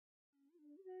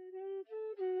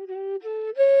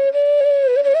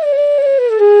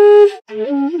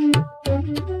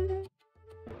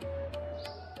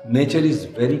Nature is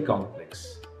very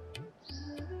complex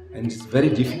and it's very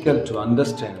difficult to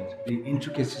understand the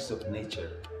intricacies of nature.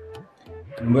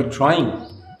 And we're trying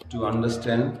to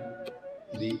understand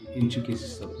the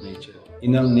intricacies of nature.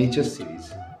 In our nature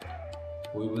series,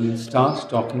 we will start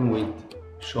talking with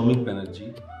Shomik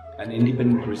Banerjee, an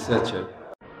independent researcher.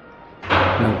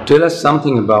 Now tell us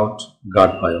something about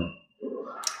gut biome.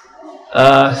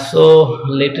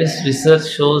 Latest research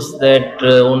shows that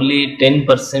only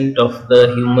 10% of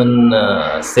the human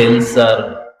cells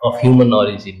are of human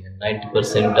origin and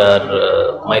 90%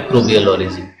 are microbial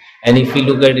origin. And if we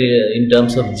look at it in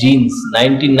terms of genes,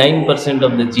 99%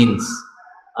 of the genes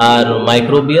are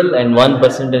microbial and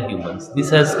 1% are humans. This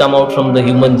has come out from the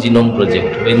Human Genome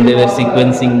Project. When they were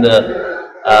sequencing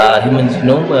the human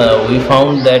genome, we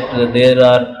found that there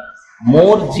are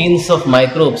more genes of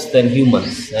microbes than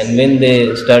humans, and when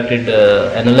they started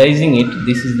analyzing it,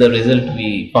 this is the result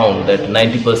we found, that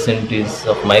 90% is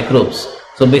of microbes.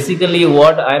 So basically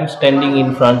what I am standing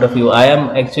in front of you, I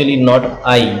am actually not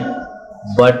I,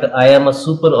 but I am a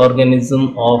super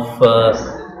organism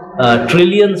of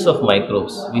trillions of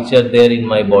microbes which are there in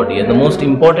my body, and the most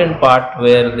important part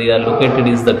where they are located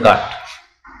is the gut.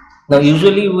 Now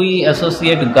usually we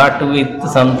associate gut with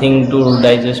something to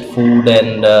digest food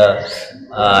and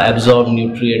absorb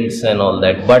nutrients and all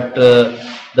that, but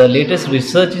the latest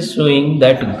research is showing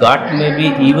that gut may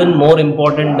be even more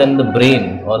important than the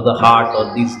brain or the heart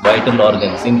or these vital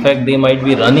organs. In fact, they might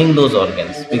be running those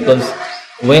organs, because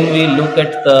when we look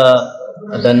at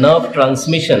the nerve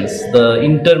transmissions, the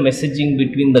intermessaging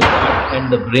between the gut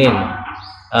and the brain,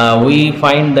 we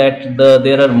find that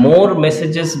there are more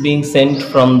messages being sent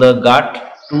from the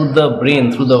gut to the brain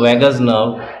through the vagus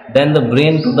nerve than the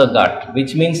brain to the gut,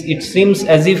 which means it seems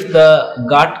as if the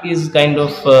gut is kind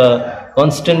of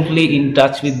constantly in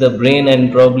touch with the brain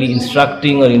and probably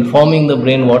instructing or informing the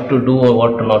brain what to do or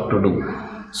what not to do.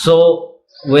 So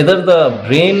whether the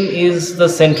brain is the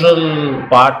central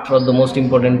part or the most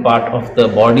important part of the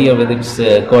body, or whether it's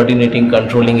coordinating,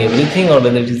 controlling everything, or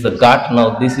whether it is the gut,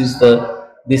 now this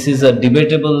is a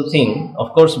debatable thing.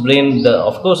 Of course, brain,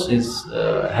 of course, is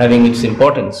having its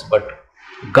importance, but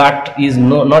gut is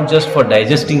not just for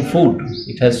digesting food.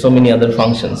 It has so many other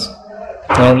functions.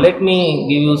 Now, let me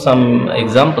give you some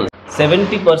examples.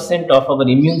 70% of our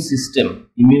immune system,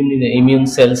 immune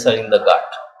cells are in the gut.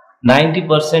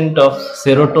 90% of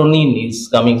serotonin is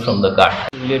coming from the gut,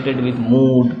 related with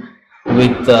mood,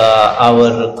 with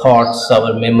our thoughts,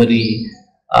 our memory,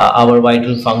 our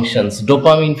vital functions.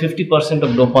 Dopamine, 50%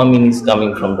 of dopamine is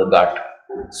coming from the gut.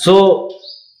 So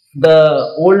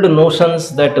the old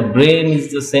notions that the brain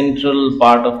is the central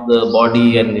part of the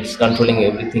body and it's controlling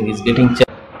everything is getting changed.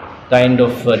 Kind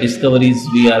of discoveries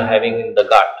we are having in the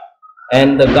gut,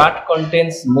 and the gut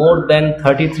contains more than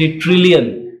 33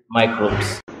 trillion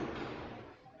microbes.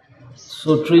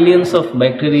 So trillions of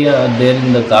bacteria are there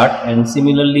in the gut, and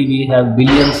similarly we have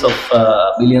billions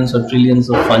or trillions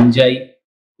of fungi.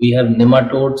 We have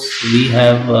nematodes, we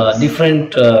have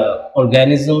different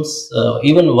organisms,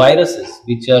 even viruses,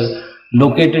 which are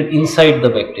located inside the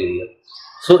bacteria.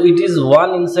 So it is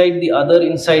one inside the other,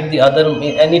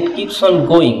 and it keeps on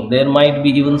going. There might be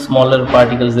even smaller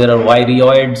particles, there are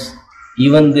viroids,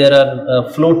 even there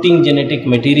are floating genetic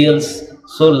materials.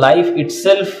 So life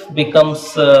itself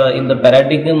becomes in the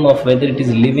paradigm of whether it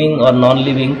is living or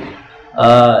non-living.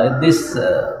 This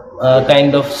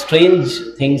kind of strange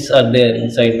things are there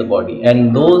inside the body,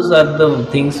 and those are the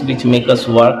things which make us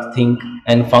work, think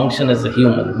and function as a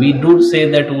human. We do say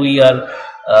that we are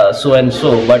so and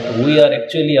so, but we are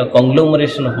actually a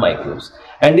conglomeration of microbes,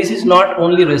 and this is not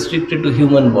only restricted to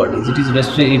human bodies. It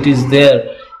is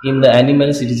there in the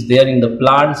animals, it is there in the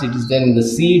plants, it is there in the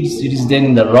seeds, it is there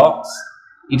in the rocks,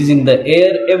 it is in the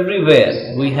air.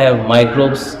 Everywhere we have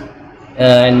microbes,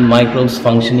 and microbes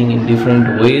functioning in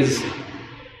different ways.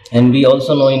 And we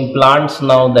also know in plants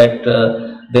now that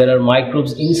there are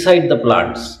microbes inside the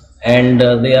plants, and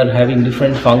they are having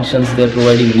different functions. They are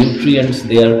providing nutrients,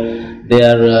 they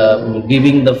are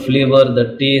giving the flavor,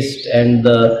 the taste and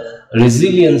the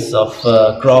resilience of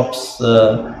crops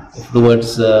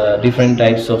towards different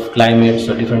types of climates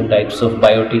or different types of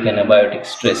biotic and abiotic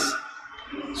stress.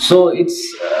 So it's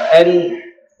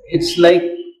like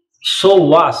so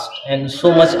vast and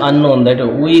so much unknown that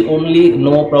we only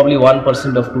know probably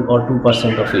 1% of 2 or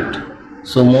 2% of it.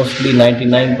 So mostly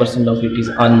 99% of it is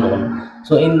unknown.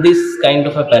 So in this kind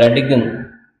of a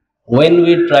paradigm, when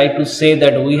we try to say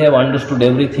that we have understood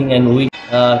everything and we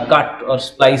cut or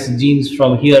splice genes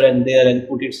from here and there and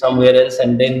put it somewhere else,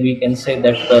 and then we can say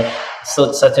that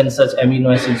such and such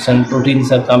amino acids and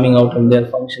proteins are coming out and they are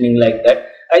functioning like that,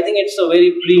 I I think it's a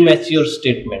very premature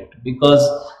statement, because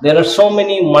there are so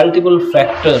many multiple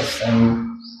factors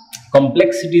and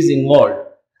complexities involved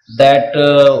that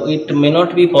it may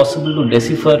not be possible to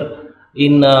decipher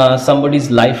in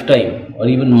somebody's lifetime or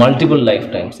even multiple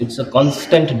lifetimes. It's a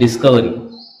constant discovery,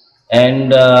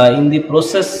 and in the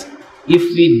process, if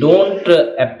we don't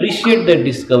appreciate that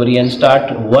discovery and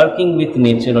start working with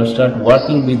nature or start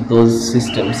working with those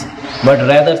systems, but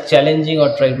rather challenging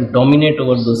or try to dominate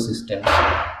over those systems,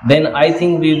 then I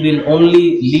think we will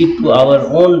only lead to our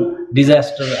own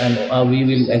disaster, and we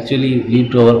will actually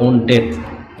lead to our own death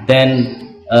than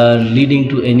leading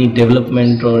to any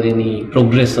development or any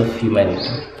progress of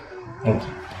humanity. Thank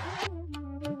you.